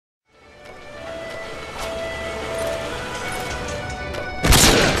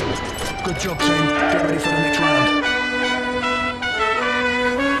job, team. Get ready for the next round.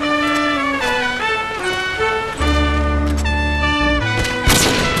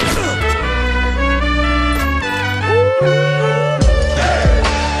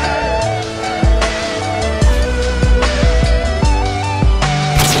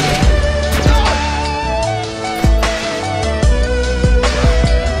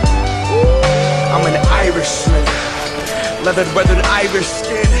 Leathered, weathered Irish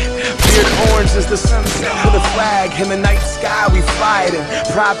skin, beard orange as the sunset with a flag. In the night sky we fly it in,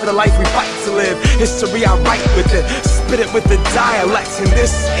 pride for the life we fight to live. History I write with it, spit it with the dialect. And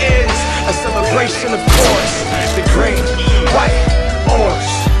this is a celebration of course. The green, white,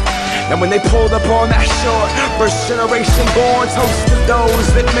 orange. And when they pulled up on that shore, first generation born toasted those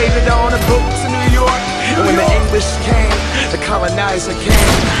that made it on a boat to New York. And when the English came, the colonizer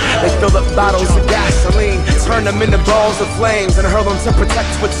came. They filled up bottles of gasoline, turned them into balls of flames, and hurled them to protect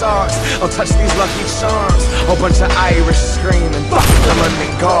what's ours. I'll touch these lucky charms. Whole bunch of Irish screaming, fuck the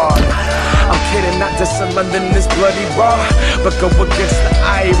London Guard. I'm kidding, not just in London is bloody raw, but go against the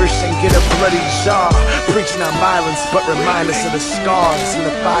Irish and get a bloody jaw. Preach not violence, but remind us of the scars and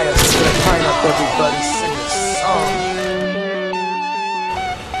the fires. Get a pint up, everybody sing a song.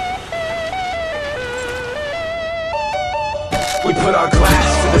 We put our glass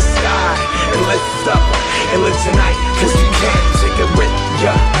to the sky and lift up and live tonight, cause you can't take it with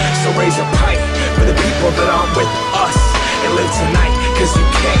ya. So raise a pint for the people